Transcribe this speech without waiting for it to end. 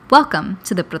Welcome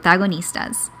to The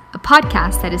Protagonistas, a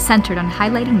podcast that is centered on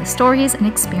highlighting the stories and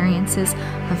experiences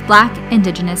of Black,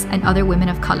 Indigenous, and other women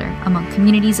of color among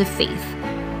communities of faith.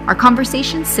 Our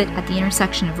conversations sit at the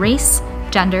intersection of race,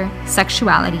 gender,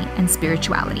 sexuality, and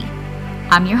spirituality.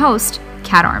 I'm your host,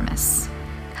 Kat Armis.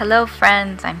 Hello,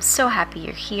 friends. I'm so happy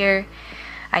you're here.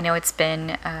 I know it's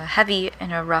been a heavy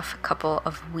and a rough couple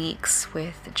of weeks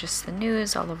with just the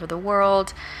news all over the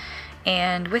world.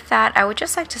 And with that, I would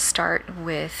just like to start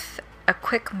with a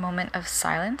quick moment of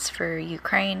silence for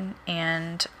Ukraine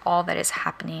and all that is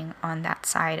happening on that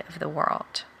side of the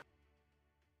world.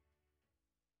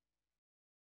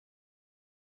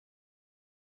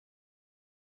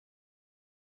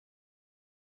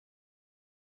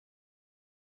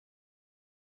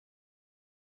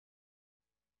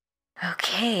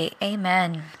 Okay,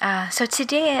 amen. So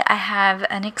today I have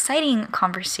an exciting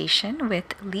conversation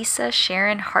with Lisa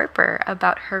Sharon Harper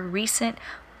about her recent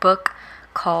book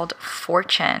called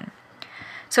Fortune.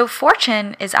 So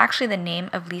Fortune is actually the name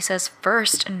of Lisa's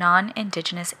first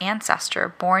non-Indigenous ancestor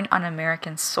born on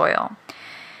American soil.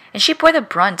 And she bore the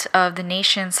brunt of the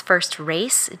nation's first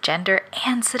race, gender,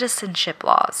 and citizenship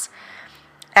laws.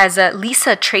 As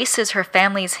Lisa traces her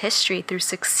family's history through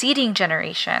succeeding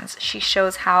generations, she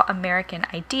shows how American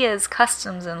ideas,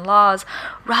 customs, and laws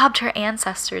robbed her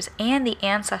ancestors and the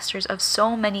ancestors of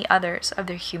so many others of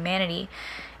their humanity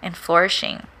and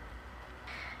flourishing.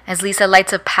 As Lisa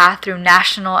lights a path through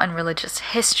national and religious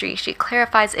history, she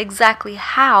clarifies exactly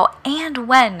how and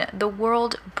when the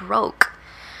world broke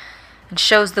and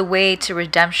shows the way to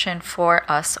redemption for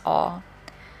us all.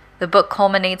 The book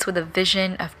culminates with a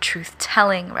vision of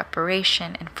truth-telling,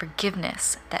 reparation, and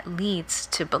forgiveness that leads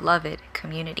to beloved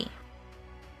community.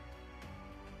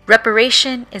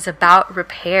 Reparation is about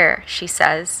repair, she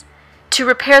says. To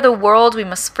repair the world, we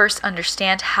must first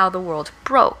understand how the world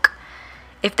broke.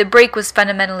 If the break was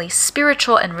fundamentally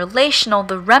spiritual and relational,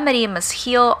 the remedy must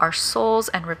heal our souls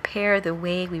and repair the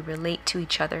way we relate to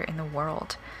each other in the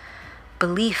world.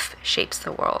 Belief shapes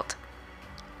the world.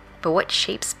 But what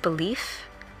shapes belief?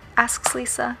 Asks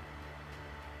Lisa.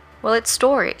 Well, it's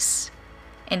stories.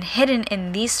 And hidden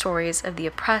in these stories of the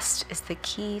oppressed is the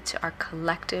key to our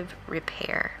collective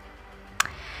repair.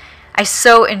 I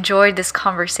so enjoyed this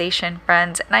conversation,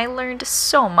 friends, and I learned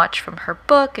so much from her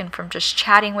book and from just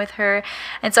chatting with her.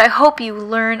 And so I hope you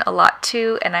learn a lot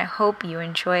too, and I hope you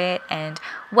enjoy it. And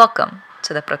welcome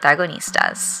to the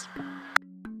Protagonistas.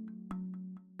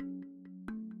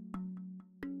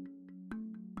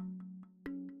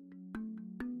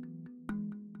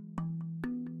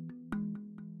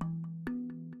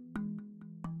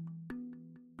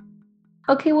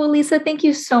 Okay, well, Lisa, thank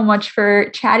you so much for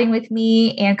chatting with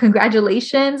me and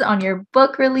congratulations on your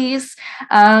book release.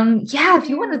 If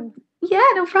you want to,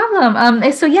 no problem.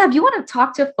 If you want to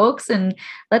talk to folks and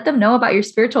let them know about your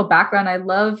spiritual background, I'd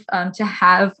love to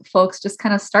have folks just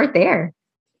kind of start there.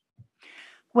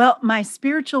 Well, my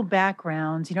spiritual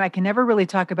background, I can never really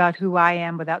talk about who I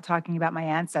am without talking about my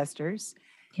ancestors.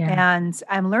 Yeah. And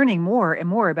I'm learning more and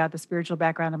more about the spiritual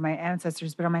background of my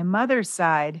ancestors. But on my mother's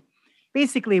side,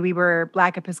 basically, we were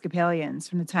Black Episcopalians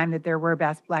from the time that there were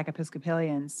Black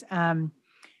Episcopalians.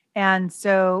 And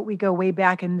so we go way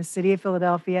back in the city of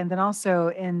Philadelphia and then also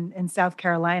in South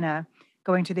Carolina,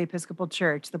 going to the Episcopal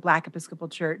Church, the Black Episcopal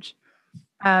Church.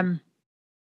 But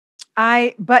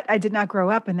I did not grow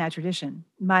up in that tradition.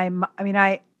 I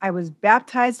was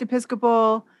baptized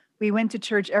Episcopal. We went to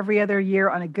church every other year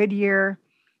on a good year.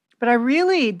 But I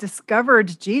really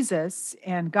discovered Jesus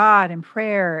and God and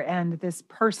prayer and this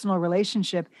personal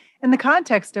relationship in the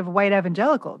context of a white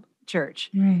evangelical church.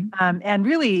 Right. And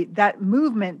really that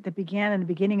movement that began in the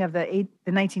beginning of the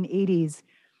 1980s,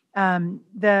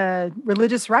 the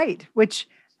religious right, which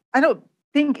I don't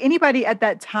think anybody at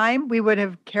that time, we would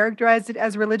have characterized it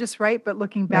as religious right, but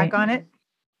looking back on it,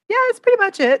 yeah, it's pretty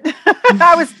much it.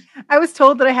 I was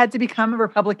told that I had to become a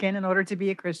Republican in order to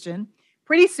be a Christian.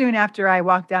 Pretty soon after I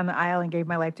walked down the aisle and gave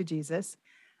my life to Jesus.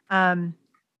 As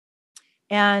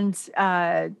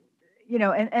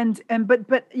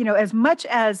much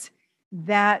as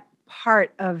that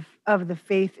part of the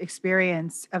faith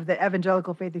experience, of the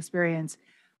evangelical faith experience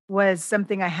was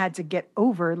something I had to get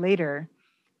over later,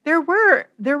 there were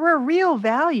real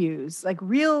values, that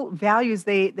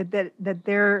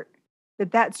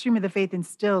stream of the faith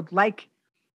instilled, like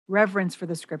reverence for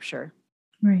the scripture.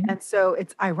 Right. And so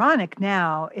it's ironic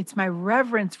now, it's my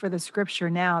reverence for the scripture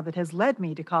now that has led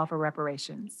me to call for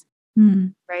reparations,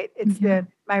 right? It's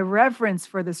my reverence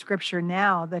for the scripture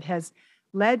now that has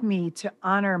led me to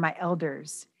honor my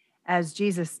elders as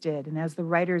Jesus did and as the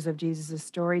writers of Jesus'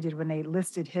 story did when they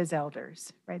listed his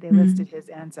elders, right? They listed his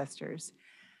ancestors.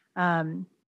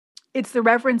 it's the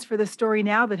reverence for the story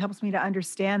now that helps me to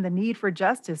understand the need for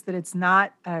justice, that it's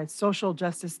not a social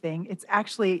justice thing. It's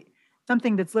actually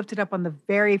something that's lifted up on the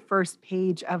very first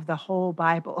page of the whole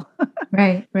Bible.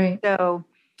 Right, right. So,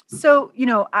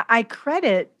 I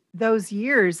credit those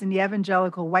years in the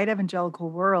white evangelical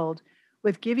world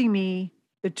with giving me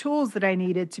the tools that I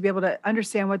needed to be able to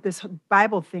understand what this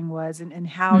Bible thing was and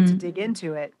how to dig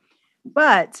into it.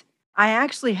 But I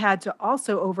actually had to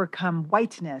also overcome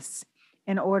whiteness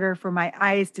in order for my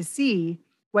eyes to see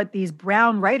what these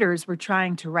brown writers were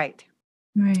trying to write,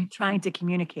 Right. trying to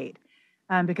communicate.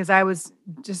 Because I was,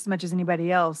 just as much as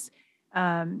anybody else,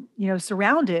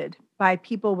 surrounded by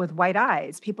people with white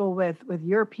eyes, people with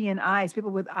European eyes,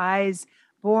 people with eyes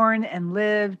born and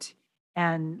lived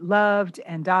and loved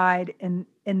and died in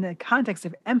the context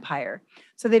of empire.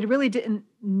 So they really didn't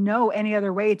know any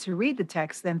other way to read the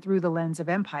text than through the lens of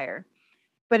empire.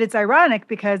 But it's ironic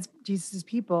because Jesus'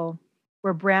 people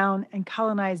were brown and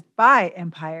colonized by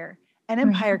empire, and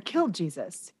empire killed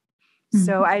Jesus.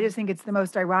 So I just think it's the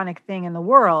most ironic thing in the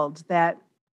world that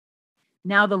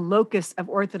now the locus of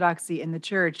orthodoxy in the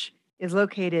church is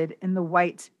located in the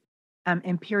white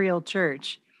imperial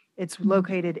church. It's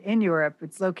located in Europe.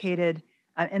 It's located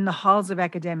in the halls of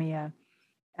academia,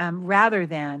 rather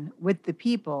than with the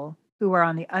people who are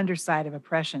on the underside of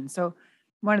oppression. So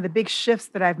one of the big shifts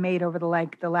that I've made over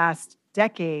the last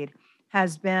decade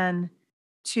has been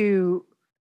to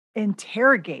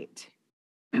interrogate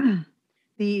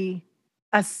the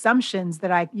assumptions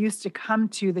that I used to come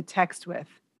to the text with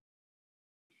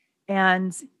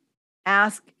and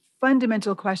ask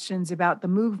fundamental questions about the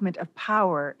movement of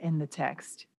power in the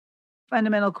text,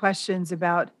 fundamental questions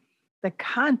about the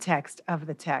context of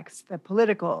the text, the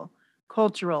political,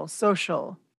 cultural,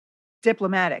 social,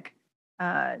 diplomatic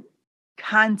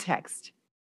context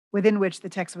within which the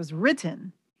text was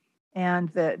written, and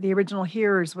the original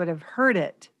hearers would have heard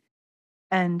it,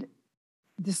 and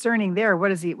discerning there,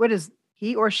 what is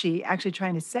he or she actually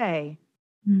trying to say?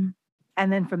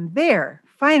 And then from there,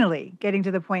 finally getting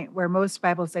to the point where most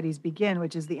Bible studies begin,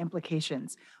 which is the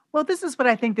implications. Well, this is what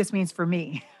I think this means for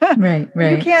me. Right.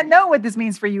 You can't know what this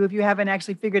means for you if you haven't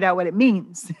actually figured out what it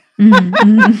means.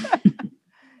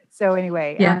 So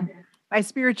anyway, my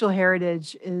spiritual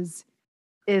heritage is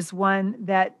one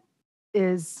that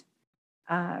is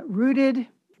rooted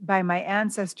by my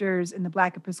ancestors in the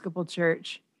Black Episcopal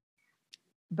Church.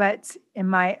 But in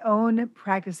my own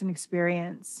practice and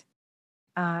experience,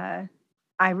 I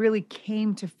really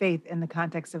came to faith in the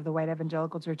context of the white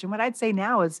evangelical church. And what I'd say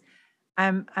now is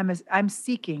I'm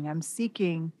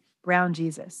seeking brown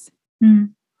Jesus.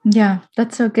 Yeah,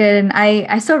 that's so good. And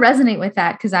I so resonate with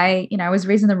that because I was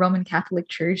raised in the Roman Catholic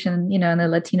Church and, in the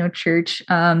Latino church.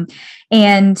 And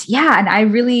I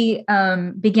really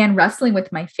began wrestling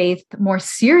with my faith more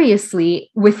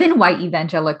seriously within white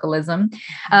evangelicalism.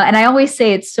 And I always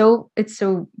say it's so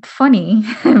funny.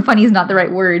 Funny is not the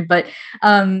right word, but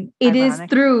it is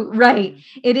through,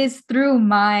 it is through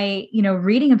my,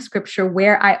 reading of scripture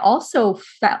where I also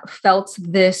felt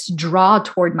this draw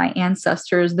toward my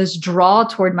ancestors, this draw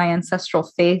toward my ancestral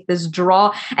faith, this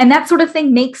draw, and that sort of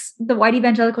thing makes the white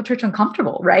evangelical church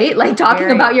uncomfortable, right? Like talking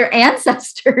about your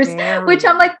ancestors, which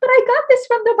I'm like, but I got this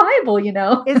from the Bible,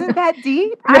 Isn't that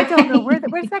deep? I don't know where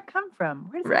does that come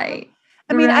from? I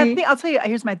mean, I think I'll tell you,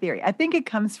 here's my theory. I think it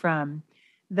comes from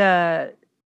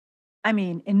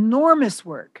enormous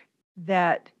work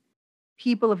that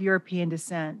people of European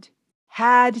descent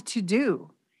had to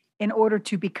do in order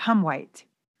to become white.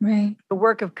 Right. The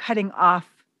work of cutting off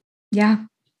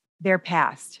their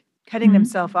past, cutting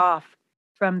themselves off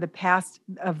from the past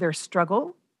of their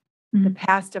struggle, the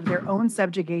past of their own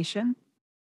subjugation,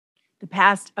 the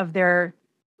past of their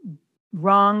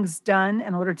wrongs done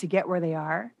in order to get where they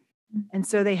are. And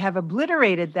so they have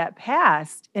obliterated that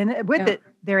past and with it,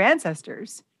 their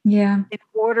ancestors, in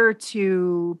order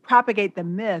to propagate the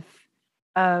myth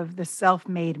of the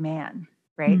self-made man,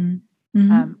 right?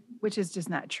 Which is just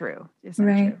not true. It's not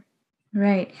true.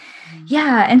 Right.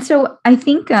 Yeah. And so I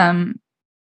think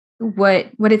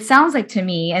what it sounds like to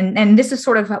me, and this is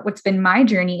sort of what's been my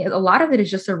journey, a lot of it is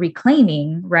just a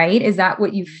reclaiming, right? Is that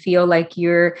what you feel like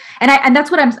and that's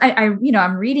what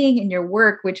I'm reading in your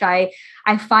work, which I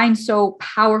find so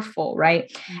powerful,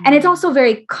 right? And it's also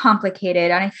very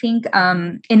complicated. And I think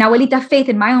in Abuelita Faith,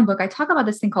 in my own book, I talk about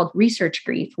this thing called research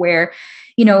grief, where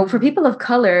for people of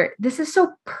color, this is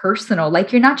so personal.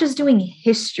 Like you're not just doing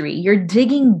history, you're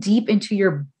digging deep into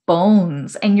your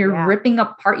bones and you're Yeah. ripping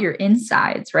apart your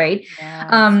insides, right? Yeah,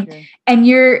 that's true. And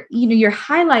you're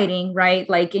highlighting, right?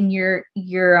 Like, and you're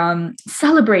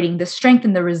celebrating the strength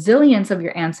and the resilience of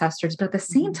your ancestors, but at the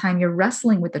same time, you're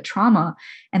wrestling with the trauma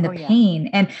and the Oh, yeah. pain.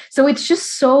 And so it's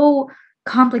just so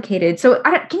complicated. So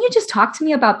can you just talk to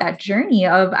me about that journey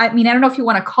of, I mean, I don't know if you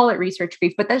want to call it research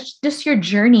grief, but that's just your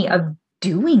journey of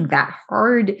doing that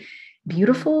hard,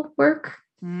 beautiful work.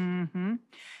 Mm-hmm.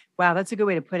 Wow, that's a good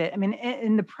way to put it. I mean,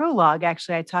 in the prologue,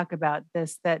 actually, I talk about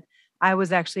this, that I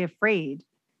was actually afraid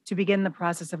to begin the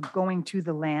process of going to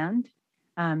the land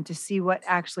to see what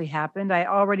actually happened. I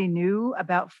already knew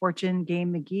about Fortune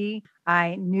Game McGee.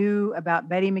 I knew about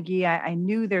Betty McGee. I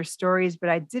knew their stories, but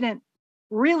I didn't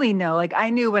really know. Like, I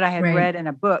knew what I had read in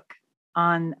a book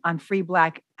on free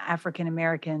Black African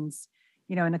Americans,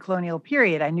 in the colonial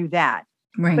period. I knew that.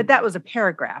 Right. But that was a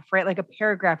paragraph, right? Like a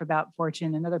paragraph about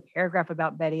Fortune, another paragraph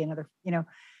about Betty, another,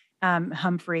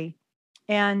 Humphrey.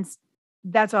 And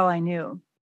that's all I knew.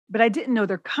 But I didn't know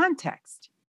their context.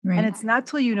 Right. And it's not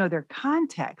till you know their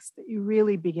context that you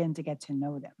really begin to get to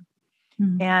know them.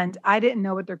 Mm-hmm. And I didn't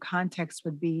know what their context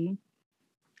would be.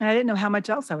 And I didn't know how much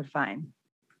else I would find.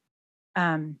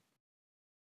 And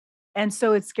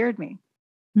so it scared me.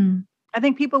 Mm-hmm. I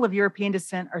think people of European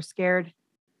descent are scared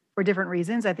for different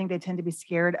reasons. I think they tend to be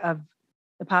scared of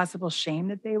the possible shame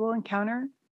that they will encounter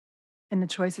in the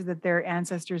choices that their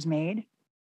ancestors made.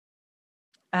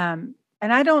 And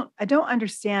I don't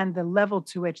understand the level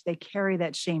to which they carry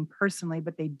that shame personally,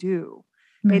 but they do.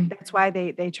 Right. That's why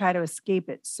they try to escape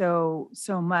it so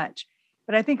much.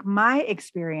 But I think my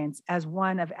experience as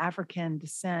one of African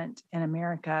descent in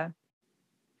America,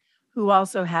 who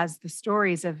also has the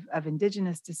stories of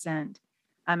indigenous descent,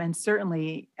 and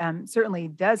certainly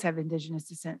does have indigenous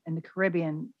descent in the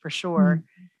Caribbean for sure.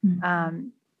 Mm-hmm.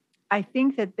 I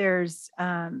think that there's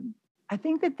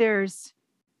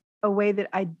a way that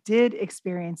I did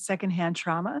experience secondhand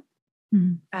trauma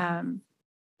in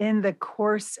the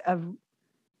course of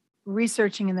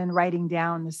researching and then writing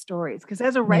down the stories. Because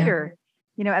as a writer,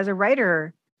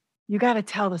 you got to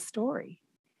tell the story.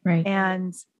 Right.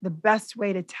 And the best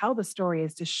way to tell the story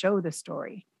is to show the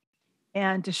story.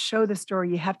 And to show the story,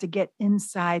 you have to get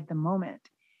inside the moment.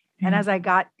 Mm-hmm. And as I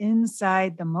got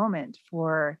inside the moment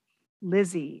for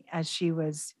Lizzie, as she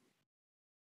was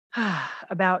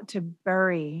about to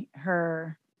bury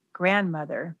her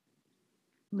grandmother,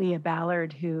 Leah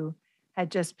Ballard, who had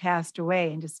just passed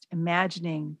away, and just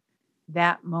imagining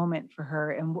that moment for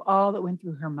her and all that went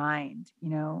through her mind,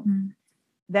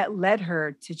 that led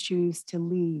her to choose to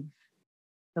leave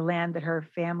the land that her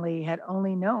family had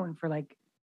only known for like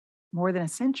more than a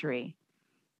century.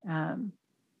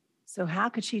 So how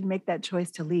could she make that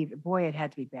choice to leave? Boy, it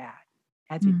had to be bad.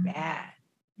 It had to be bad.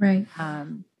 Right.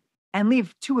 And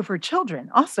leave two of her children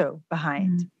also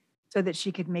behind so that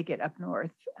she could make it up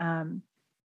north,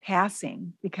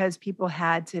 passing, because people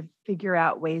had to figure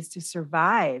out ways to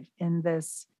survive in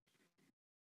this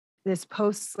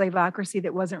post-slaveocracy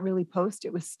that wasn't really post.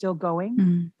 It was still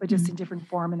going, but just in different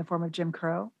form, in the form of Jim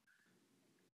Crow.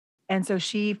 And so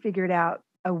she figured out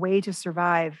a way to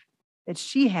survive that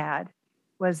she had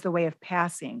was the way of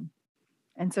passing.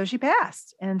 And so she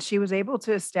passed, and she was able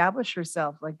to establish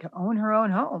herself, like own her own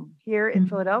home here in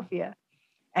Philadelphia,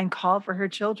 and call for her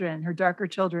children, her darker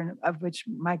children, of which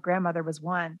my grandmother was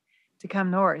one, to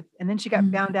come north. And then she got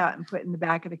found out and put in the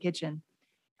back of the kitchen,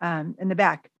 in the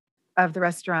back of the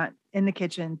restaurant, in the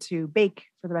kitchen, to bake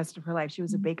for the rest of her life. She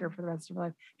was a baker for the rest of her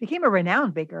life, became a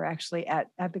renowned baker actually at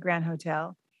the Grand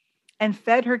Hotel, and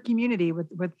fed her community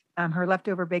with her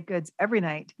leftover baked goods every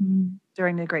night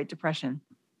during the Great Depression.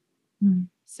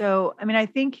 So, I mean, I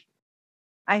think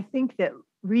that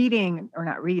reading, or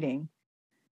not reading,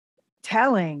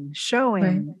 telling,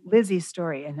 showing Lizzie's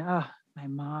story, and my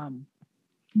mom's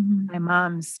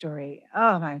story.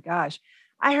 Oh my gosh.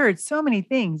 I heard so many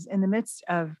things in the midst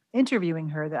of interviewing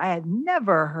her that I had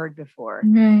never heard before.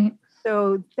 Right.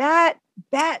 So that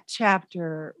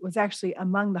chapter was actually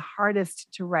among the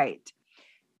hardest to write.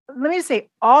 Let me just say,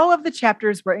 all of the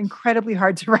chapters were incredibly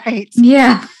hard to write.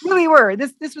 Yeah. Really were.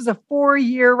 This was a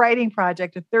 4-year writing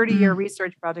project, a 30-year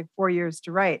research project, 4 years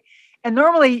to write. And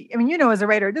normally, I mean, as a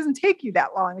writer, it doesn't take you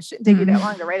that long. It shouldn't take you that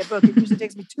long to write a book. It usually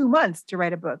takes me 2 months to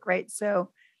write a book, right? So,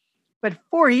 but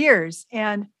 4 years.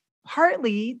 And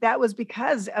partly that was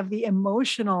because of the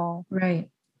emotional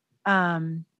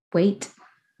weight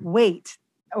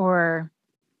or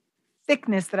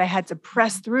thickness that I had to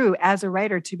press through as a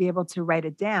writer to be able to write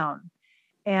it down.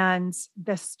 And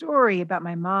the story about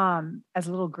my mom as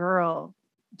a little girl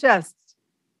just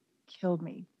killed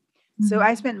me. So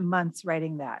I spent months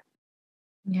writing that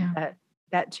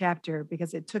that chapter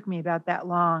because it took me about that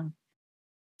long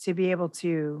to be able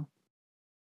to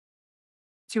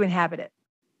inhabit it.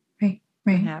 Right.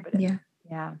 To Right. inhabit it. Yeah.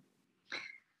 Yeah.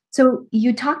 So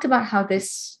you talked about how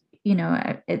this, I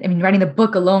mean, writing the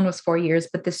book alone was 4 years,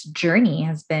 but this journey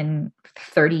has been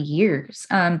 30 years.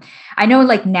 I know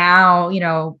like now,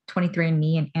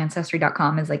 23andMe and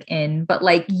Ancestry.com is like in, but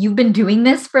like you've been doing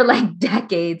this for like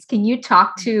decades. Can you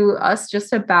talk to us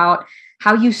just about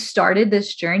how you started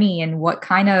this journey and what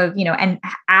kind of, and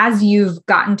as you've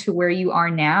gotten to where you are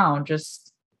now,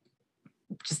 just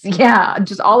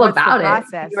all What's the about it.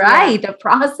 process? Right. Yeah. The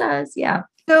process. Yeah.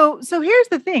 So here's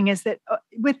the thing is that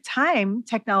with time,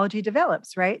 technology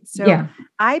develops, right? So Yeah.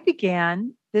 I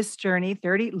began this journey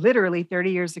literally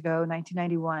 30 years ago,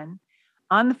 1991,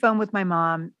 on the phone with my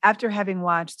mom after having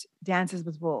watched Dances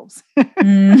with Wolves,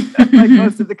 like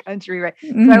most of the country, right?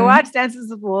 So I watched Dances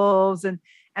with Wolves and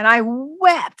I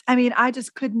wept. I mean, I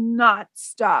just could not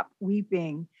stop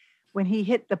weeping when he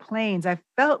hit the plains. I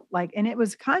felt like, and it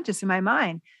was conscious in my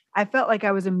mind, I felt like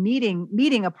I was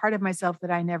meeting a part of myself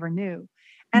that I never knew.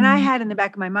 And I had in the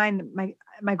back of my mind,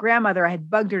 my grandmother, I had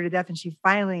bugged her to death, and she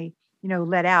finally,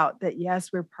 let out that,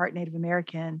 yes, we're part Native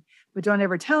American, but don't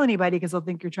ever tell anybody because they'll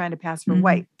think you're trying to pass for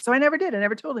white. So I never did. I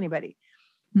never told anybody.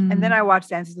 And then I watched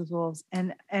Dances with Wolves,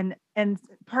 and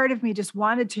part of me just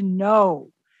wanted to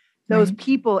know those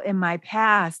people in my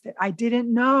past that I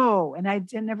didn't know and I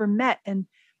never met. And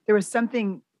there was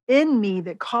something in me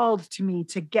that called to me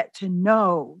to get to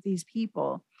know these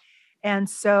people. And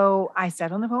so I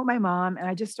sat on the phone with my mom and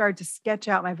I just started to sketch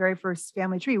out my very first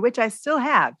family tree, which I still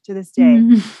have to this day.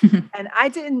 And I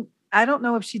don't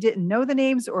know if she didn't know the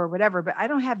names or whatever, but I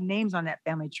don't have names on that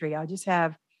family tree. I'll just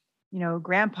have,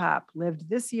 grandpop lived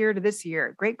this year to this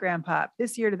year, great grandpop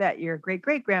this year to that year, great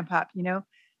great grandpop,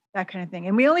 that kind of thing.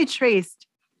 And we only traced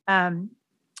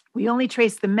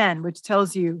the men, which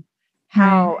tells you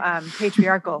how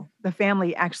patriarchal the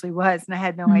family actually was. And I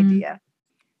had no idea.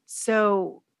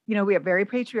 So, we are very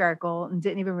patriarchal and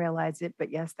didn't even realize it. But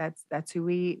yes, that's who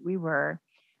we were.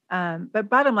 But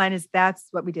bottom line is that's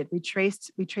what we did. We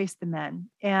traced the men.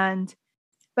 And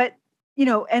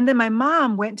then my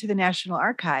mom went to the National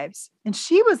Archives, and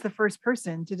she was the first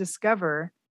person to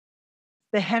discover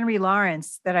the Henry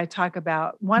Lawrence that I talk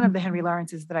about. One of the Henry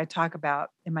Lawrences that I talk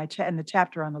about in in the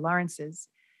chapter on the Lawrences.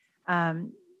 If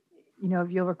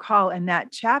you'll recall in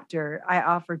that chapter, I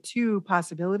offer two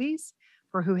possibilities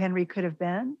for who Henry could have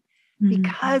been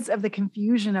because of the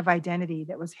confusion of identity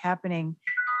that was happening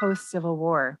post-Civil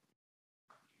War.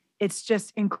 It's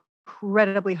just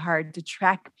incredibly hard to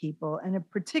track people, and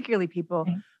particularly people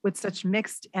with such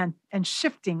mixed and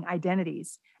shifting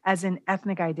identities, as in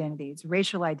ethnic identities,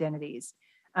 racial identities,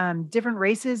 different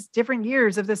races, different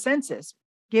years of the census,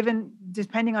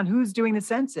 depending on who's doing the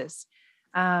census.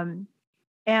 And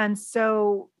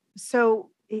so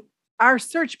our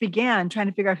search began trying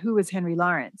to figure out who was Henry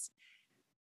Lawrence.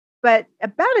 But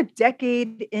about a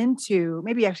decade into,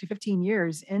 maybe actually 15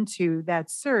 years into that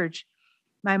search,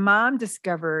 my mom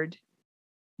discovered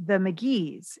the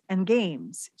McGees and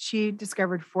Games. She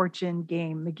discovered Fortune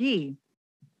Game McGee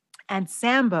and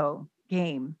Sambo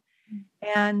Game.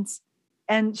 And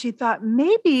she thought,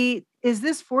 maybe is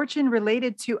this Fortune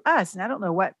related to us? And I don't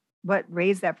know what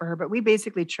raised that for her, but we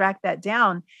basically tracked that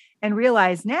down and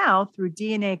realized now through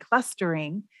DNA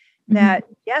clustering that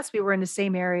yes, we were in the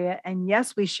same area, and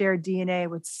yes, we shared DNA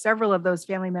with several of those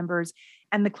family members,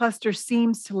 and the cluster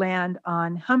seems to land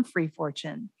on Humphrey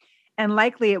Fortune, and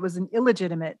likely it was an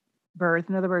illegitimate birth.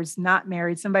 In other words, not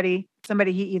married, somebody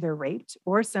he either raped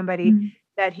or somebody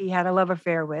that he had a love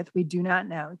affair with. We do not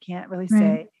know, can't really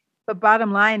say. But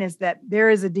bottom line is that there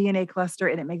is a DNA cluster,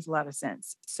 and it makes a lot of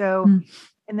sense. So,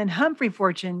 and then Humphrey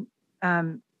Fortune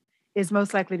is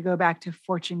most likely to go back to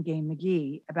Fortune Game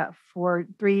McGee, about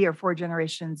 3 or 4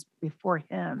 generations before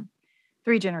him,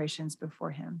 3 generations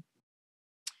before him.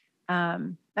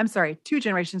 I'm sorry, 2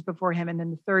 generations before him. And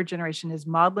then the 3rd generation is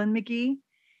Maudlin McGee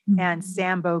and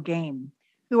Sambo Game,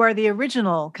 who are the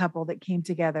original couple that came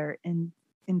together in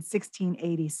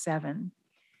 1687.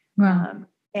 Wow.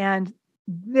 And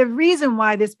the reason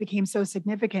why this became so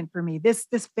significant for me, this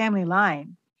family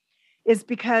line, is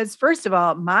because, first of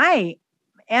all, my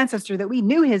ancestor that we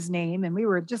knew his name and we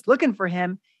were just looking for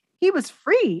him, he was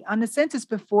free on the census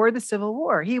before the Civil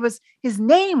War. His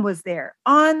name was there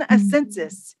on a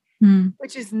census,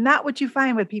 which is not what you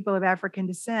find with people of African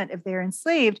descent. If they're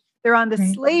enslaved, they're on the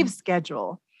slave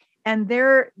schedule, and they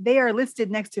are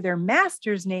listed next to their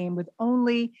master's name with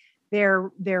only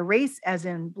their race, as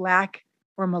in Black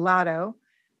or mulatto,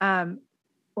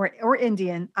 or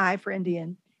Indian, I for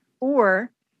Indian,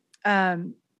 or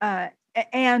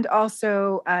And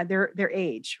also their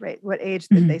age, right? What age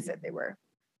that they said they were.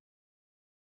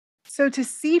 So to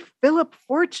see Philip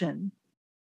Fortune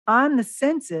on the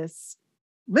census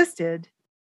listed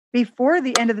before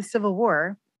the end of the Civil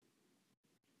War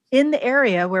in the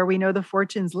area where we know the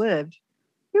Fortunes lived,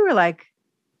 we were like,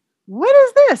 what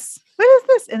is this? What is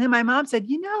this? And then my mom said,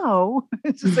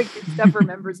 it's just like stuff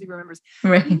remembers, he remembers.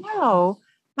 Right.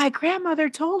 My grandmother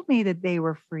told me that they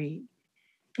were free.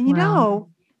 And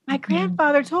my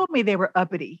grandfather told me they were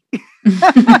uppity.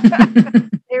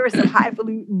 They were some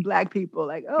highfalutin Black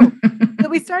people. So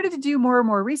we started to do more and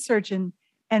more research and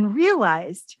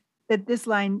realized that this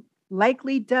line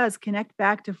likely does connect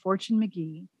back to Fortune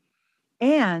McGee.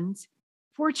 And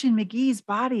Fortune McGee's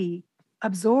body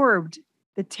absorbed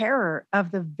the terror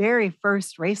of the very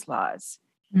first race laws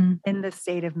in the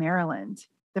state of Maryland,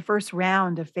 the first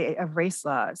round of race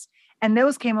laws. And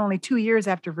those came only 2 years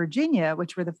after Virginia,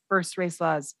 which were the first race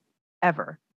laws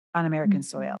ever on American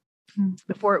soil,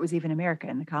 before it was even America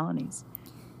in the colonies.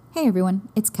 Hey everyone,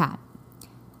 it's Kat.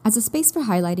 As a space for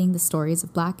highlighting the stories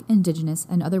of Black, Indigenous,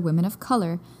 and other women of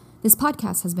color, this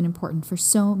podcast has been important for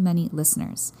so many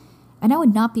listeners. And I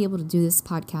would not be able to do this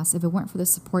podcast if it weren't for the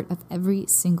support of every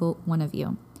single one of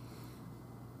you.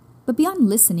 But beyond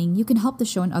listening, you can help the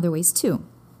show in other ways too.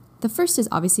 The first is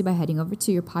obviously by heading over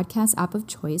to your podcast app of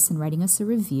choice and writing us a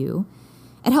review.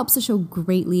 It helps the show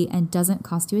greatly and doesn't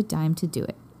cost you a dime to do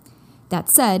it. That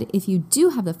said, if you do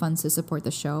have the funds to support the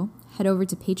show, head over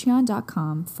to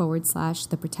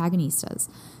patreon.com/theprotagonistas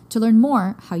to learn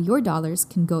more how your dollars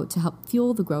can go to help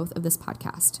fuel the growth of this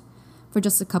podcast. For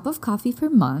just a cup of coffee per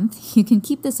month, you can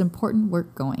keep this important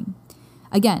work going.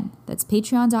 Again, that's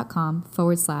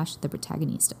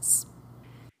patreon.com/theprotagonistas.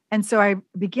 And so I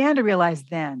began to realize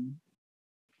then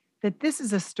that this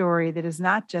is a story that is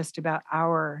not just about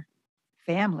our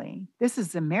family. This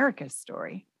is America's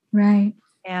story. Right.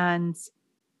 And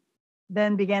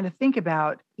then began to think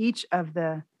about each of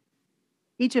the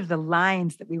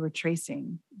lines that we were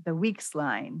tracing, the Weeks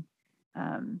line,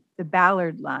 the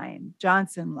Ballard line,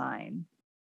 Johnson line,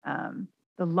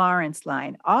 the Lawrence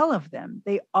line, all of them,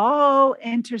 they all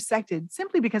intersected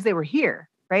simply because they were here,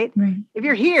 right? If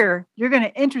you're here, you're going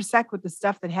to intersect with the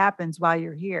stuff that happens while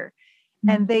you're here.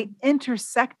 And they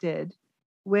intersected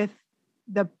with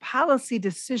the policy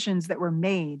decisions that were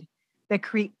made that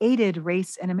created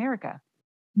race in America.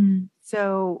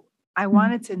 So I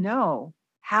wanted to know,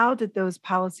 how did those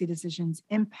policy decisions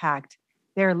impact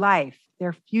their life,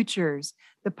 their futures,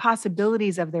 the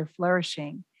possibilities of their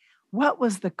flourishing? What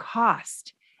was the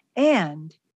cost?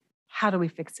 And how do we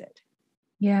fix it?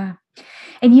 Yeah.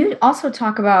 And you also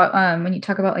talk about, when you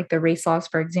talk about like the race laws,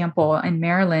 for example, in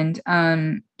Maryland,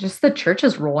 just the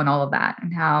church's role in all of that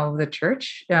and how the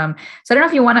church, so I don't know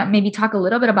if you want to maybe talk a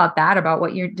little bit about that, about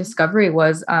what your discovery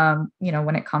was,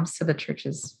 when it comes to the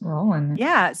church's role in it.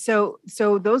 Yeah. So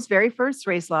those very first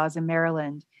race laws in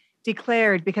Maryland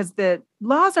declared, because the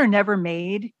laws are never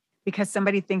made because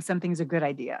somebody thinks something's a good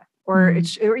idea or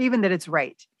even that it's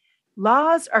right.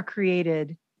 Laws are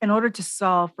created in order to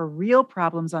solve for real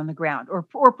problems on the ground or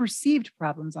perceived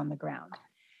problems on the ground.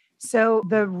 So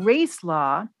the race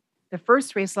law, the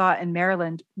first race law in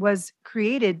Maryland, was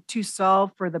created to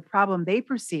solve for the problem they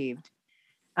perceived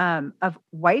of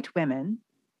white women,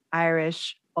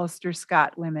 Irish, Ulster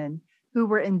Scot women, who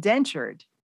were indentured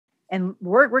and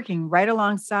were working right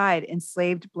alongside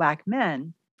enslaved Black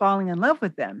men, falling in love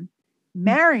with them,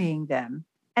 marrying them,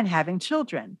 and having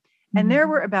children. And there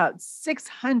were about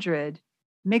 600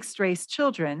 mixed race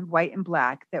children, white and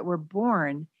Black, that were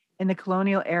born in the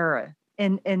colonial era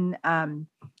in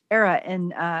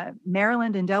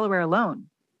Maryland and Delaware alone.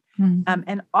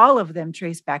 And all of them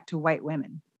trace back to white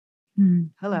women.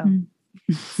 Hello.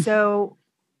 So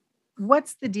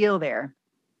what's the deal there?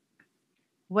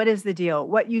 What is the deal?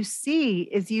 What you see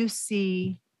is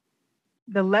the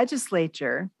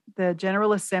legislature, the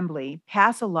General Assembly,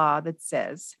 pass a law that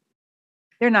says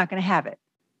they're not going to have it.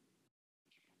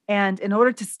 And in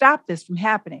order to stop this from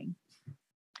happening,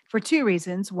 for two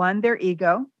reasons: one, their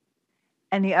ego,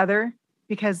 and the other,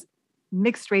 because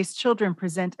mixed race children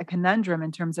present a conundrum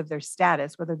in terms of their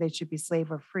status, whether they should be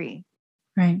slave or free.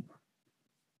 Right.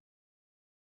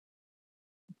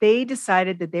 They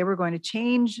decided that they were going to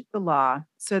change the law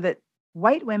so that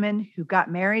white women who got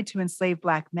married to enslaved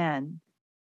Black men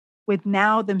would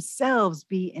now themselves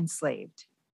be enslaved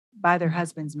by their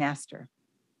husband's master.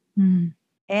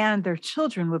 And their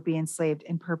children would be enslaved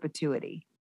in perpetuity.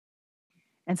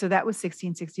 And so that was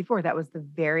 1664. That was the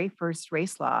very first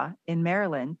race law in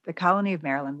Maryland, the colony of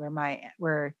Maryland,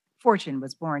 where Fortune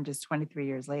was born just 23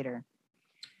 years later.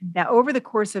 Now, over the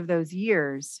course of those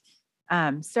years,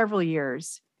 several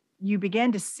years, they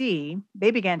began to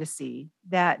see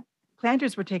that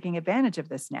planters were taking advantage of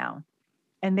this now.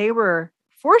 And they were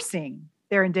forcing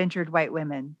their indentured white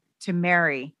women to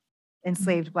marry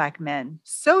enslaved Black men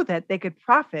so that they could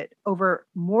profit over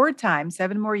more time,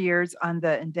 7 more years on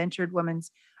the indentured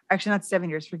woman's, actually not 7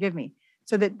 years, forgive me,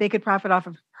 so that they could profit off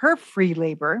of her free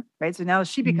labor, right? So now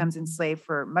she becomes enslaved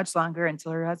for much longer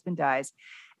until her husband dies,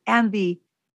 and the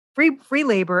free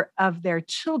labor of their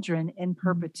children in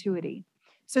perpetuity.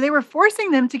 So they were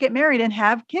forcing them to get married and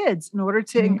have kids in order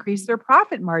to increase their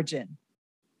profit margin.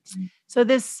 So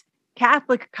this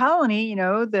Catholic colony,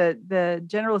 the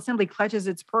General Assembly clutches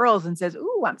its pearls and says,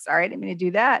 "Ooh, I'm sorry, I didn't mean to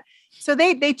do that." So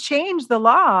they changed the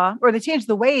law, or they changed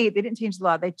the way. They didn't change the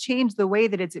law. They changed the way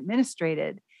that it's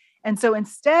administrated. And so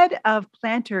instead of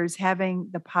planters having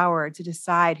the power to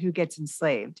decide who gets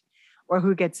enslaved or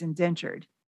who gets indentured,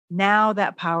 now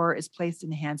that power is placed in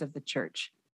the hands of the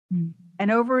church.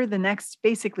 And over the next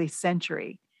basically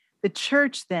century, the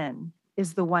church then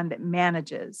is the one that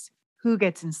manages who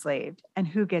gets enslaved and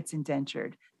who gets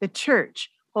indentured. The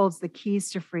church holds the keys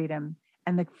to freedom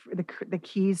and the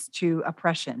keys to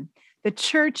oppression. The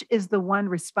church is the one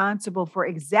responsible for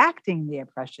exacting the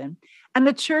oppression. And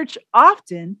the church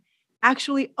often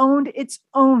actually owned its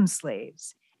own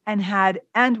slaves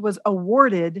and was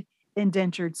awarded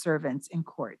indentured servants in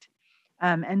court.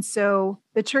 And so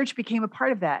the church became a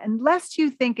part of that. And lest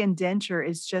you think indenture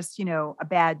is just, a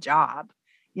bad job,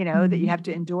 that you have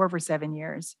to endure for 7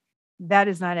 years. That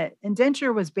is not it.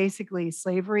 Indenture was basically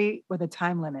slavery with a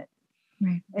time limit.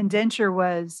 Right. Indenture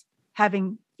was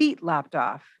having feet lopped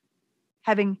off,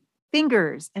 having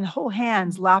fingers and whole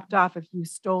hands lopped off if you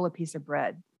stole a piece of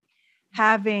bread,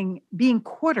 being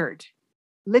quartered,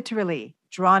 literally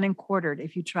drawn and quartered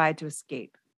if you tried to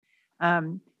escape,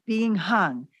 being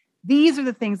hung. These are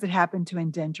the things that happened to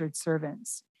indentured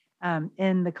servants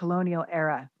in the colonial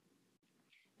era.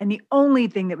 And the only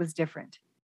thing that was different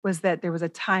was that there was a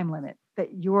time limit,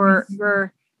 that your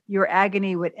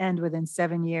agony would end within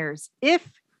 7 years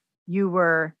if you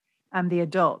were the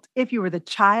adult. If you were the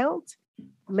child,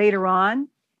 later on,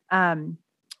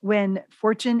 when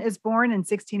Fortune is born in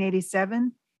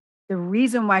 1687, the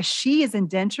reason why she is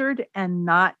indentured and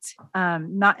not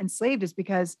enslaved is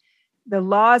because the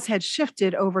laws had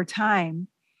shifted over time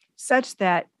such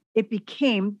that it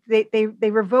became, they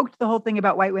revoked the whole thing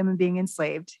about white women being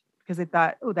enslaved because they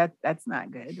thought, oh, that's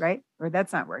not good, right? Or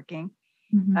that's not working.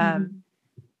 And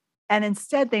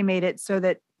instead they made it so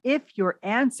that if your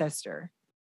ancestry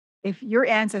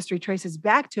traces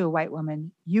back to a white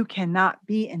woman, you cannot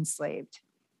be enslaved.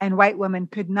 And white women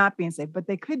could not be enslaved, but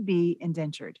they could be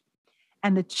indentured.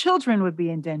 And the children would be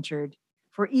indentured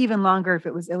for even longer if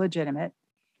it was illegitimate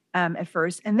at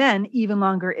first, and then even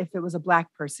longer if it was a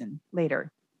Black person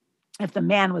later, if the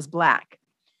man was Black.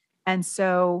 And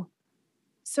so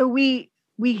we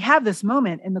have this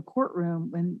moment in the courtroom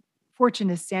when Fortune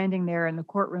is standing there in the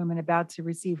courtroom and about to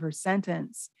receive her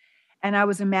sentence. And I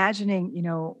was imagining,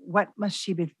 what must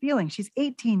she be feeling? She's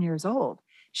 18 years old.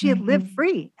 She had lived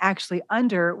free, actually,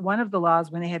 under one of the laws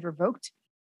when they had revoked,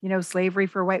 slavery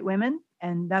for white women,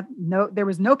 and there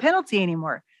was no penalty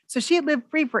anymore. So she had lived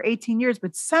free for 18 years,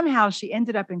 but somehow she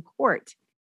ended up in court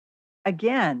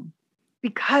again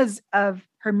because of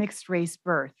her mixed race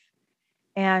birth.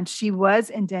 And she was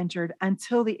indentured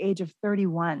until the age of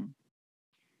 31.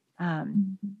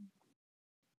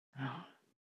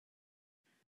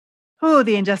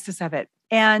 The injustice of it.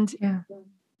 And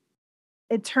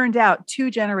it turned out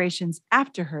 2 generations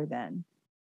after her then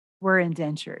were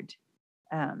indentured,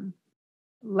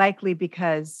 likely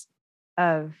because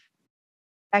of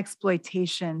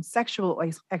exploitation, sexual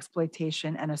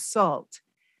exploitation and assault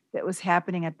that was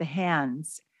happening at the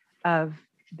hands of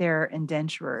their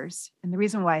indenturers. And the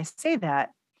reason why I say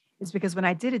that is because when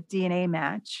I did a DNA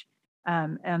match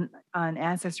on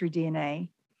Ancestry DNA,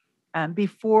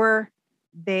 before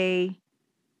they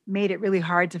made it really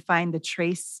hard to find the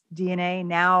trace DNA.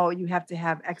 Now you have to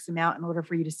have X amount in order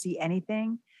for you to see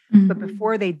anything. But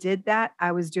before they did that,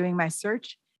 I was doing my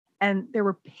search and there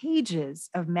were pages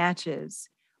of matches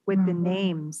with the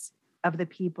names of the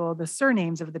people, the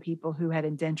surnames of the people who had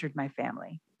indentured my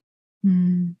family.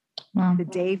 The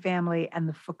Day family and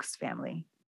the Fuchs family.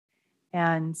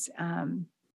 And I'll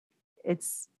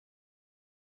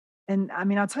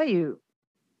tell you,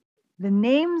 the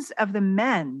names of the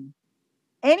men,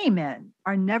 any men,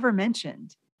 are never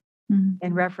mentioned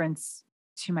in reference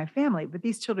to my family, but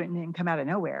these children didn't come out of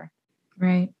nowhere.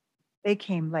 Right. They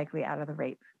came likely out of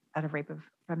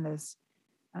from those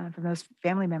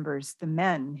family members, the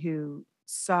men who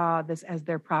saw this as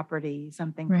their property,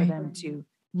 something for them to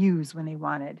use when they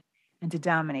wanted and to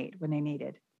dominate when they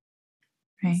needed.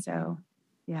 Right. So,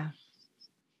 yeah.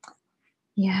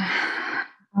 Yeah.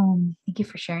 Thank you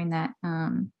for sharing that.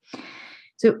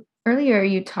 So earlier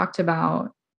you talked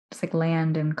about just like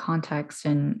land and context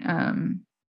and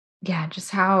yeah,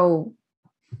 just how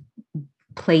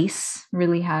place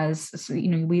really has, so,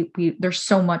 we there's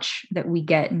so much that we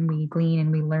get and we glean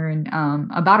and we learn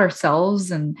about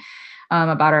ourselves and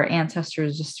about our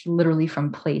ancestors, just literally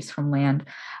from place, from land.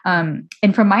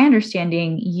 And from my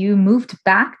understanding, you moved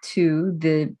back to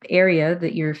the area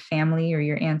that your family or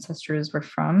your ancestors were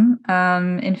from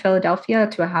in Philadelphia,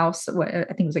 to a house, what I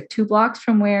think it was like 2 blocks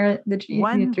from where the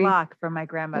One three. block from my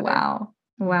grandmother. Wow.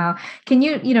 Wow. Can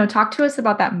you talk to us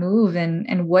about that move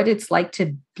and what it's like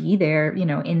to be there,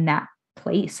 in that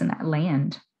place, in that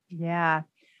land? Yeah.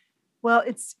 Well,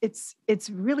 it's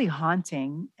really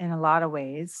haunting in a lot of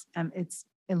ways. It's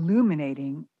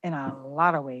illuminating in a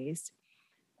lot of ways.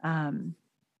 Um,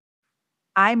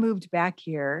 I moved back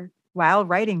here while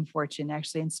writing Fortune,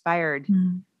 actually inspired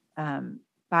Mm.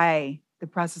 by the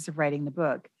process of writing the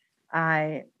book.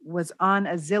 I was on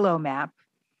a Zillow map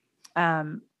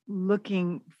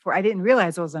looking for, I didn't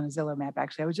realize I was on a Zillow map,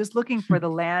 actually. I was just looking for the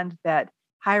land that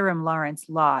Hiram Lawrence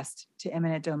lost to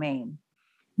eminent domain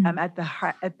at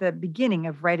the beginning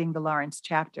of writing the Lawrence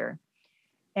chapter.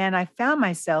 And I found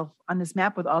myself on this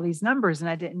map with all these numbers, and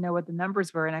I didn't know what the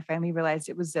numbers were. And I finally realized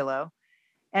it was Zillow.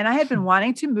 And I had been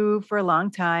wanting to move for a long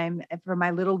time from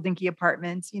my little dinky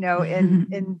apartment,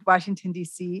 in Washington,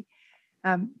 D.C.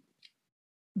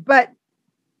 But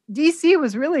DC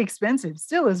was really expensive,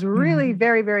 still is really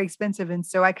very, very expensive. And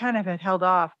so I kind of had held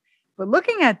off. But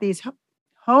looking at these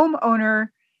homeowner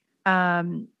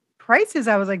prices,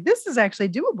 I was like, this is actually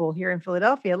doable here in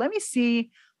Philadelphia. Let me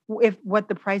see what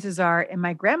the prices are in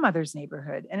my grandmother's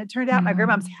neighborhood. And it turned out my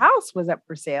grandma's house was up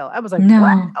for sale. I was like,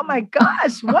 what? Oh my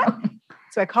gosh, what?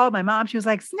 So I called my mom. She was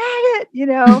like, snag it,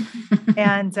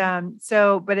 And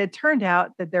but it turned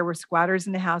out that there were squatters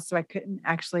in the house, so I couldn't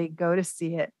actually go to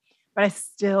see it. But I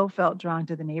still felt drawn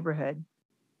to the neighborhood.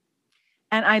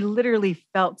 And I literally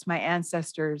felt my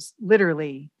ancestors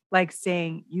literally like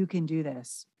saying, you can do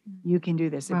this. You can do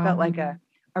this. It felt like a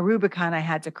Rubicon I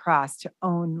had to cross to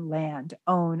own land, to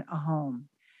own a home.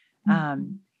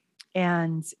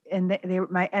 And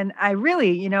I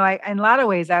really, in a lot of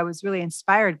ways, I was really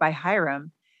inspired by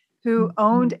Hiram, who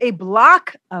owned a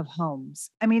block of homes.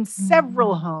 I mean,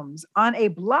 several homes on a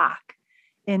block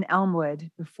in Elmwood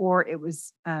before it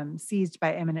was seized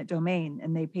by eminent domain,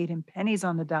 and they paid him pennies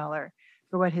on the dollar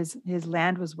for what his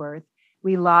land was worth.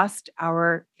 We lost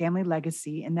our family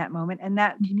legacy in that moment, and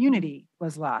that community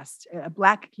was lost, a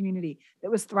Black community that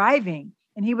was thriving,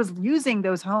 and he was using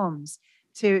those homes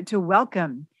to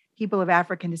welcome people of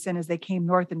African descent as they came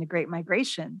north in the Great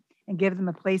Migration, and give them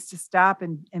a place to stop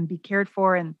and be cared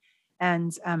for and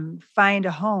find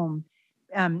a home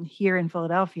here in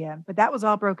Philadelphia. But that was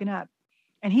all broken up.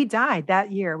 And he died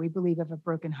that year, we believe, of a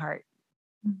broken heart.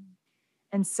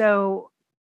 And so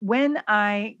when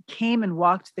I came and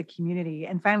walked the community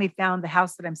and finally found the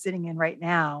house that I'm sitting in right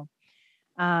now,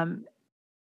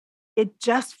 it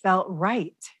just felt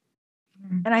right.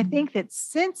 And I think that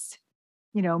since,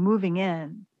 moving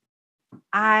in,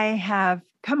 I have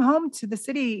come home to the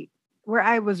city where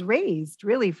I was raised,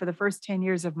 really, for the first 10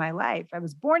 years of my life. I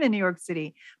was born in New York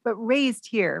City, but raised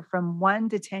here from 1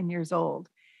 to 10 years old.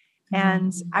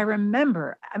 And I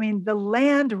remember, the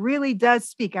land really does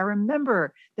speak. I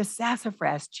remember the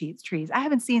sassafras trees. I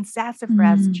haven't seen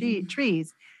sassafras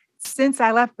trees since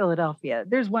I left Philadelphia.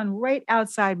 There's one right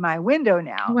outside my window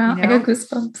now. Wow, I got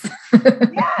goosebumps.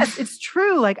 Yes, it's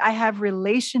true. Like, I have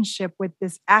relationship with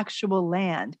this actual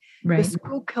land, the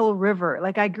Schuylkill River.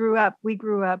 Like, we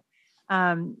grew up,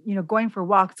 going for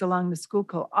walks along the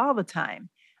Schuylkill all the time.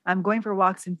 I'm going for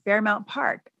walks in Fairmount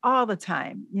Park all the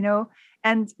time,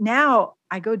 and now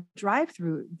I go drive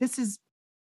through. This is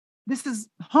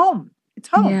home. It's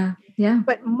home. Yeah.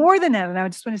 But more than that, and I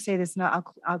just want to say this, and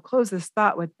I'll close this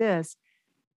thought with this.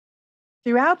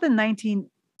 Throughout the 1970s,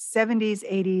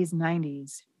 80s,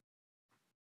 90s,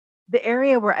 the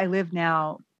area where I live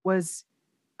now was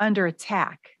under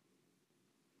attack.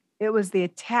 It was the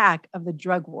attack of the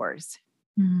drug wars.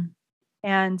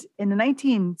 And in the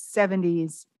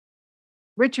 1970s,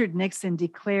 Richard Nixon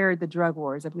declared the drug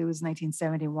wars. I believe it was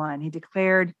 1971. He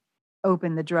declared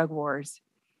open the drug wars.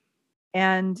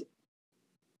 And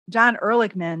John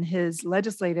Ehrlichman, his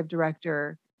legislative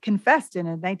director, confessed in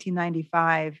a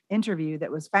 1995 interview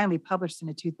that was finally published in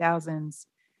the 2000s.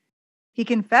 He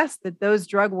confessed that those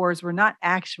drug wars were not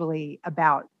actually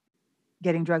about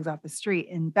getting drugs off the street.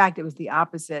 In fact, it was the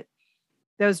opposite.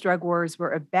 Those drug wars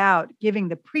were about giving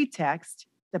the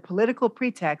political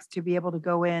pretext to be able to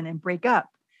go in and break up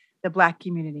the Black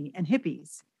community and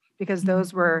hippies, because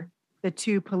those were the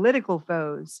two political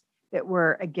foes that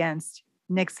were against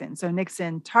Nixon. So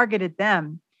Nixon targeted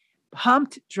them,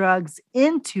 pumped drugs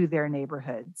into their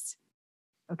neighborhoods,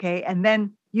 okay, and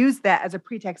then used that as a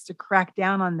pretext to crack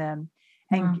down on them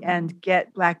and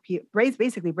get Black people,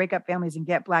 basically break up families and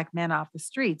get Black men off the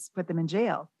streets, put them in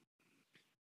jail.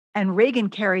 And Reagan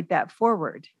carried that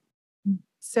forward.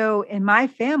 So in my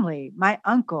family, my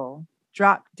uncle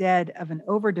dropped dead of an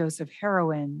overdose of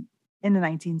heroin in the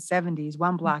 1970s,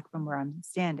 one block from where I'm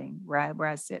standing, where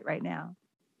I sit right now.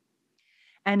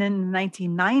 And in the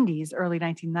 1990s, early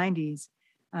 1990s,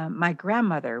 my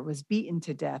grandmother was beaten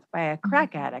to death by a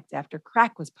crack addict after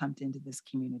crack was pumped into this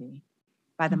community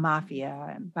by the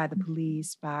mafia, and by the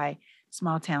police, by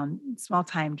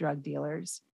small-time drug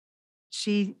dealers.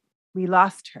 We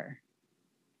lost her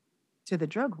to the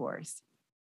drug wars.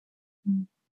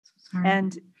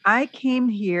 And I came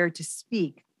here to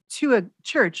speak to a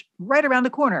church right around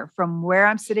the corner from where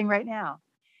I'm sitting right now.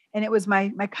 And it was my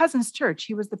cousin's church.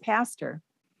 He was the pastor.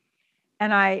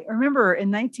 And I remember I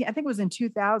think it was in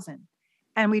 2000,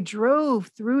 and we drove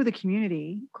through the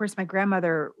community. Of course, my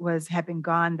grandmother had been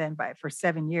gone then for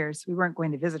 7 years. We weren't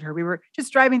going to visit her. We were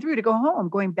just driving through to go home,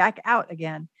 going back out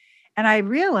again. And I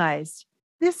realized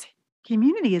this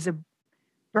community is a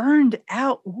burned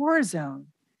out war zone.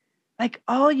 Like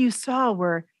all you saw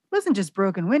wasn't just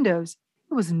broken windows.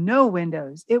 It was no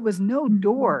windows. It was no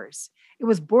doors. It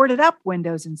was boarded up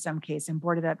windows in some case and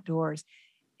boarded up doors.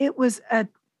 It was a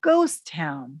ghost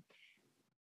town.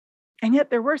 And yet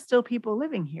there were still people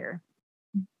living here.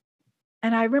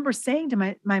 And I remember saying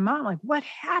to my mom, like, what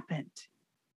happened?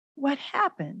 What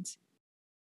happened?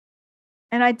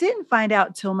 And I didn't find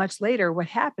out till much later what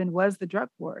happened was the drug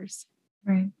wars.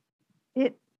 Right.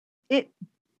 It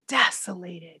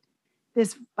desolated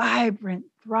this vibrant,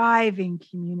 thriving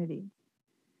community.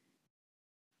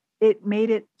 It made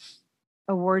it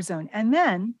a war zone. And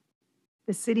then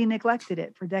the city neglected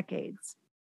it for decades.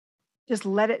 Just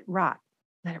let it rot.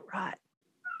 Let it rot.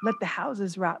 Let the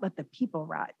houses rot. Let the people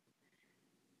rot.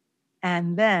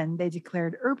 And then they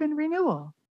declared urban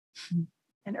renewal.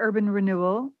 And urban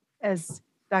renewal, as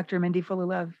Dr. Mindy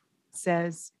Fullilove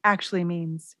says, actually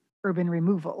means urban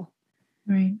removal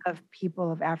of people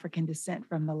of African descent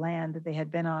from the land that they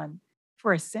had been on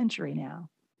for a century now.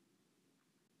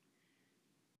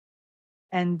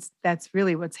 And that's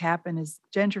really what's happened is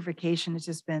gentrification has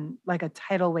just been like a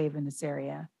tidal wave in this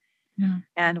area. Yeah.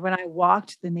 And when I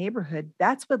walked the neighborhood,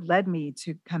 that's what led me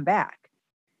to come back.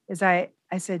 Is I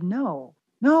said, no,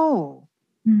 you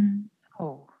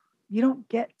don't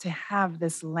get to have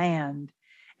this land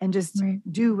and just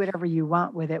do whatever you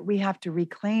want with it. We have to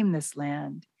reclaim this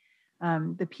land.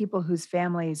 The people whose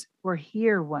families were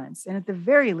here once. And at the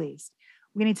very least,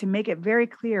 we need to make it very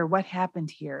clear what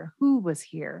happened here, who was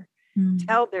here,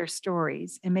 tell their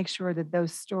stories and make sure that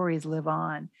those stories live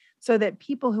on so that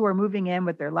people who are moving in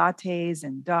with their lattes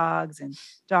and dogs and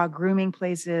dog grooming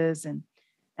places and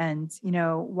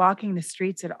walking the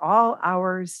streets at all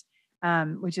hours,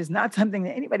 which is not something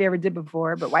that anybody ever did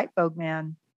before, but white folk,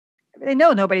 man, they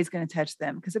know nobody's going to touch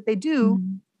them because if they do,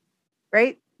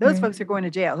 right, those folks are going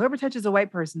to jail. Whoever touches a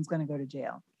white person is going to go to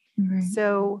jail.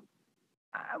 So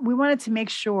I want to make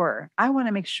sure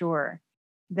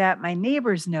that my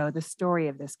neighbors know the story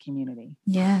of this community.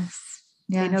 Yes.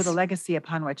 They know the legacy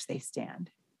upon which they stand.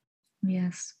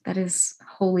 Yes, that is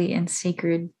holy and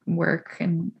sacred work.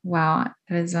 And wow,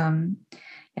 that is,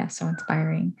 so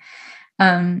inspiring.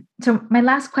 So my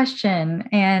last question,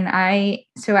 and I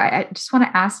just want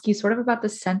to ask you sort of about the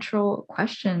central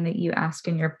question that you ask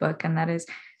in your book, and that is,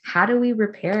 how do we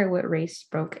repair what race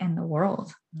broke in the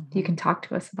world? You can talk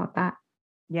to us about that.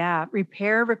 Yeah,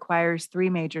 repair requires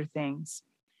three major things.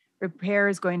 Repair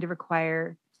is going to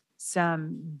require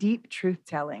some deep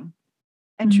truth-telling.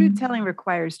 And truth-telling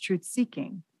requires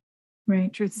truth-seeking.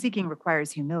 Right. Truth-seeking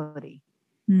requires humility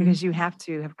because you have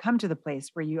to have come to the place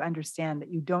where you understand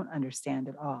that you don't understand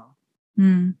at all.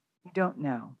 You don't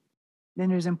know. Then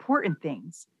there's important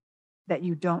things that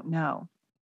you don't know.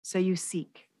 So you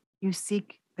seek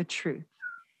the truth.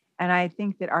 And I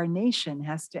think that our nation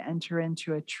has to enter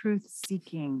into a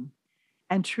truth-seeking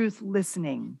and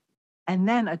truth-listening and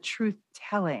then a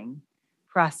truth-telling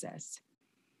process.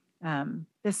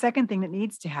 The second thing that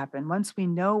needs to happen, once we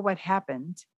know what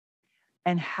happened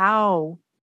and how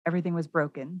everything was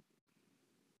broken,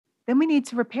 then we need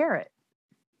to repair it.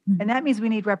 And that means we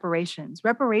need reparations.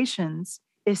 Reparations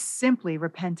is simply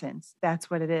repentance. That's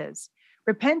what it is.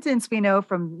 Repentance, we know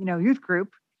from youth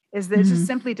group, is this is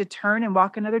simply to turn and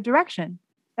walk another direction.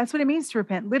 That's what it means to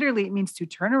repent. Literally, it means to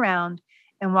turn around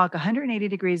and walk 180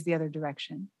 degrees the other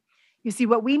direction. You see,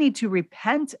 what we need to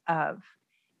repent of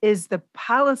is the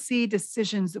policy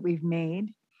decisions that we've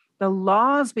made, the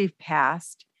laws we've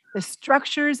passed, the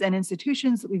structures and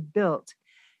institutions that we've built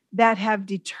that have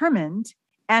determined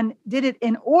and did it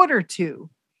in order to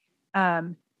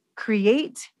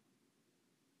create,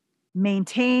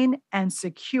 maintain, and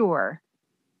secure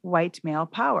white male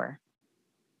power.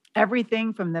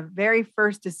 Everything from the very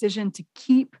first decision to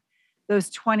keep those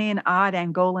 20 and odd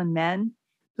Angolan men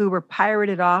who were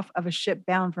pirated off of a ship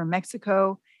bound for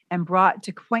Mexico and brought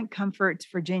to Point Comfort,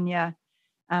 Virginia.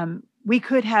 We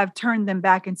could have turned them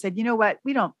back and said, you know what,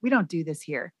 we don't do this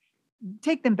here.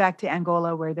 Take them back to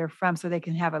Angola where they're from so they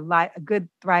can have a good,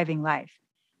 thriving life.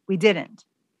 We didn't.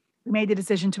 We made the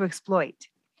decision to exploit.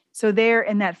 So there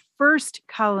in that first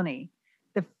colony,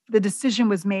 the decision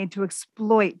was made to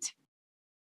exploit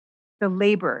the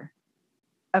labor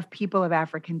of people of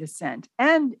African descent.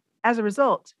 And as a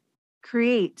result,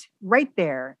 create right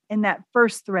there in that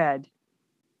first thread,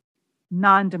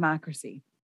 non-democracy.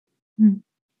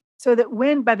 So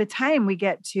that by the time we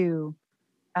get to,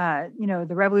 the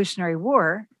Revolutionary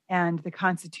War and the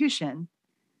Constitution,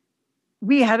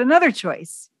 we had another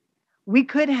choice. We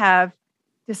could have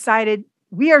decided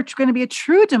we are going to be a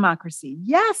true democracy.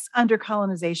 Yes, under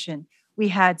colonization, we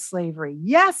had slavery.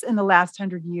 Yes, in the last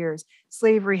 100 years,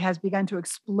 slavery has begun to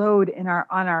explode on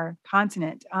our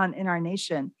continent, in our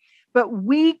nation. But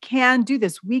we can do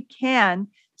this. We can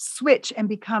switch and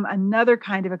become another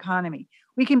kind of economy.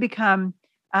 We can become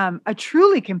a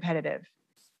truly competitive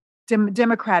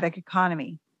democratic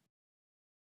economy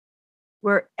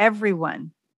where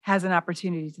everyone has an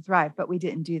opportunity to thrive. But we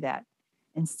didn't do that.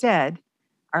 Instead,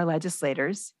 our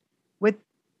legislators, with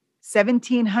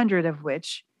 1,700 of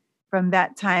which from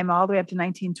that time all the way up to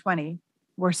 1920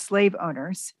 were slave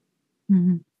owners,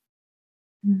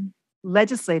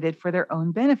 legislated for their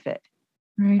own benefit.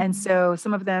 Right. And so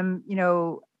some of them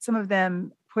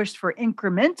pushed for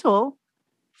incremental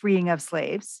freeing of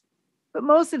slaves, but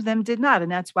most of them did not.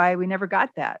 And that's why we never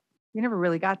got that. We never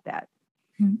really got that.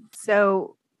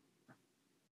 So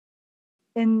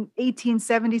in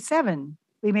 1877,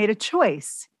 we made a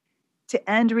choice to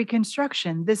end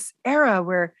Reconstruction, this era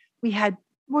where we had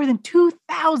more than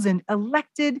 2,000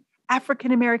 elected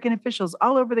African-American officials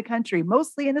all over the country,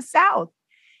 mostly in the South,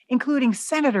 including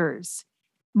senators,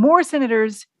 more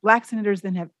senators, Black senators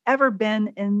than have ever been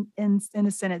in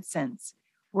the Senate since.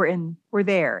 We're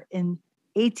there in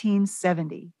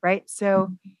 1870, right?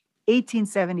 So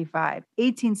 1875,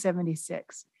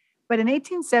 1876. But in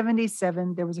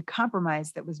 1877, there was a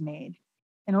compromise that was made.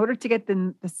 In order to get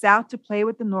the South to play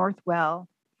with the North well,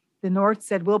 the North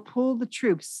said, we'll pull the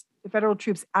federal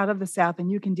troops out of the South,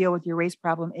 and you can deal with your race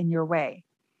problem in your way.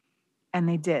 And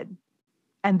they did.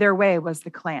 And their way was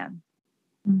the Klan.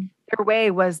 Their way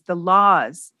was the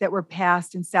laws that were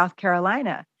passed in South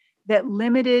Carolina that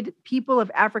limited people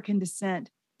of African descent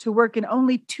to work in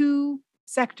only two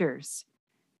sectors,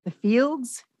 the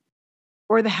fields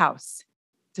or the house,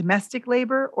 domestic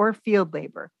labor or field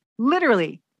labor.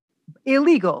 Literally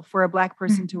illegal for a Black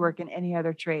person to work in any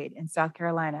other trade in South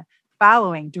Carolina,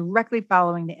 directly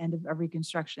following the end of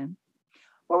Reconstruction.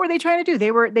 What were they trying to do?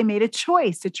 They made a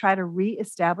choice to try to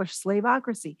reestablish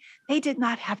slaveocracy. They did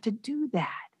not have to do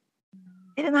that.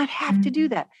 They did not have to do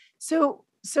that. So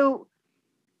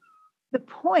the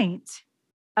point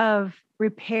of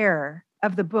repair,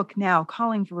 of the book now,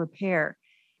 Calling for Repair,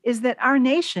 is that our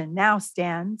nation now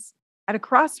stands at a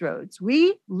crossroads.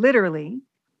 We literally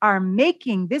are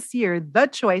making this year the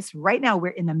choice. Right now, we're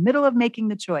in the middle of making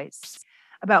the choice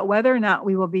about whether or not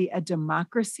we will be a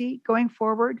democracy going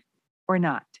forward or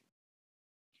not.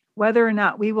 Whether or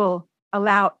not we will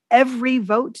allow every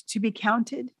vote to be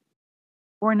counted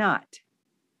or not.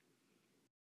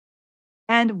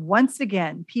 And once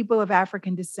again, people of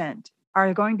African descent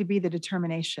are going to be the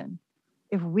determination.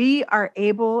 If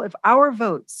our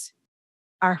votes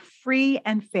are free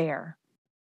and fair,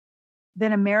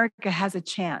 then America has a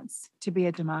chance to be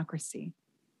a democracy.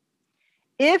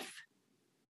 If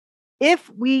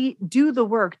we do the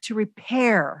work to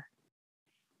repair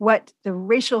what the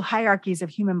racial hierarchies of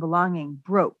human belonging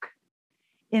broke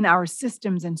in our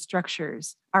systems and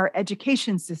structures, our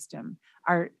education system,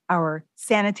 our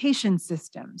sanitation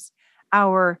systems,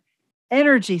 our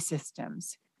energy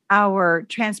systems, our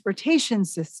transportation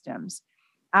systems,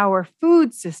 our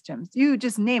food systems, you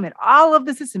just name it, all of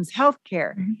the systems,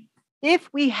 healthcare. If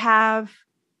we have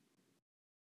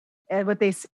what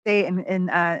they say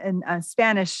in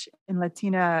Spanish, in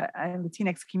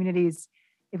Latinx communities,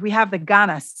 if we have the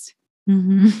ganas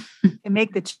to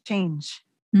make the change,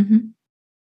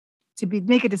 to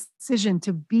make a decision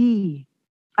to be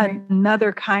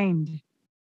another kind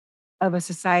of a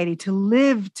society to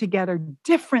live together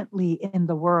differently in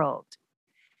the world.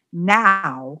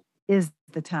 Now is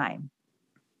the time.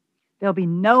 There'll be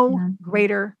no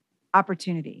greater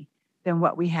opportunity than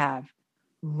what we have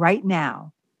right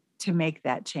now to make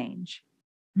that change.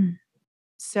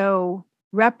 So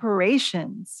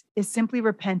reparations is simply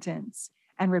repentance,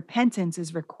 and repentance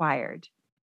is required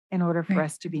in order for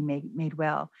us to be made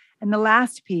well. And the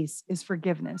last piece is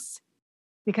forgiveness,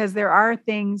 because there are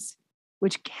things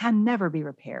which can never be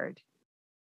repaired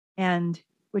and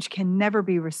which can never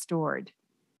be restored.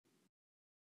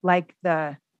 Like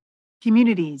the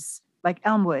communities, like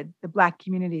Elmwood, the Black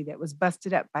community that was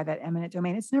busted up by that eminent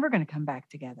domain, it's never going to come back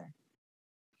together.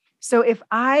 So if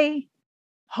I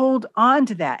hold on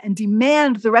to that and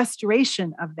demand the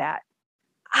restoration of that,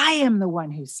 I am the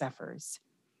one who suffers.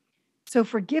 So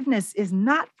forgiveness is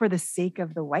not for the sake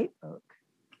of the white folk.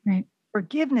 Right.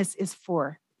 Forgiveness is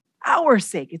for our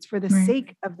sake. It's for the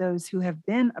sake of those who have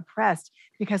been oppressed,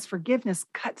 because forgiveness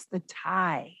cuts the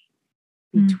tie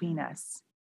between us.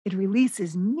 It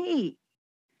releases me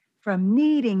from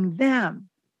needing them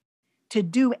to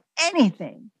do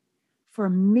anything for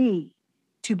me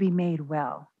to be made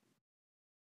well.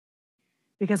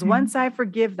 Because once I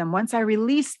forgive them, once I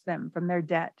release them from their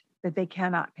debt that they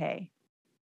cannot pay,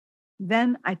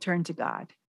 then I turn to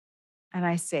God and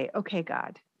I say, okay,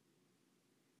 God,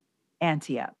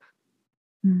 ante up.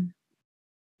 And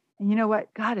you know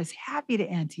what? God is happy to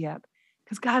ante up,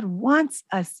 because God wants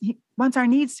us, He wants our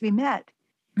needs to be met.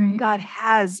 Right. God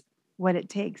has what it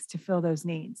takes to fill those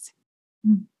needs.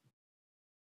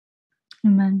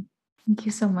 Amen. Thank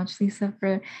you so much, Lisa,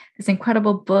 for this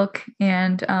incredible book,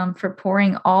 and for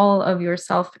pouring all of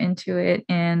yourself into it,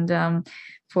 and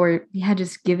for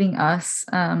just giving us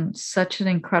such an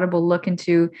incredible look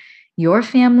into your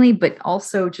family, but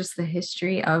also just the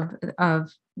history of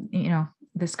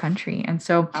this country. And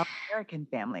so our American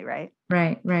family, right?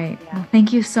 Right. Yeah. Well,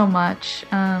 thank you so much.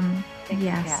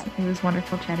 Yes, it was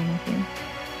wonderful chatting with you.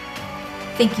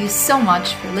 Thank you so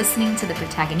much for listening to The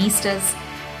Protagonistas.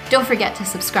 Don't forget to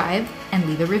subscribe and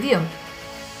leave a review.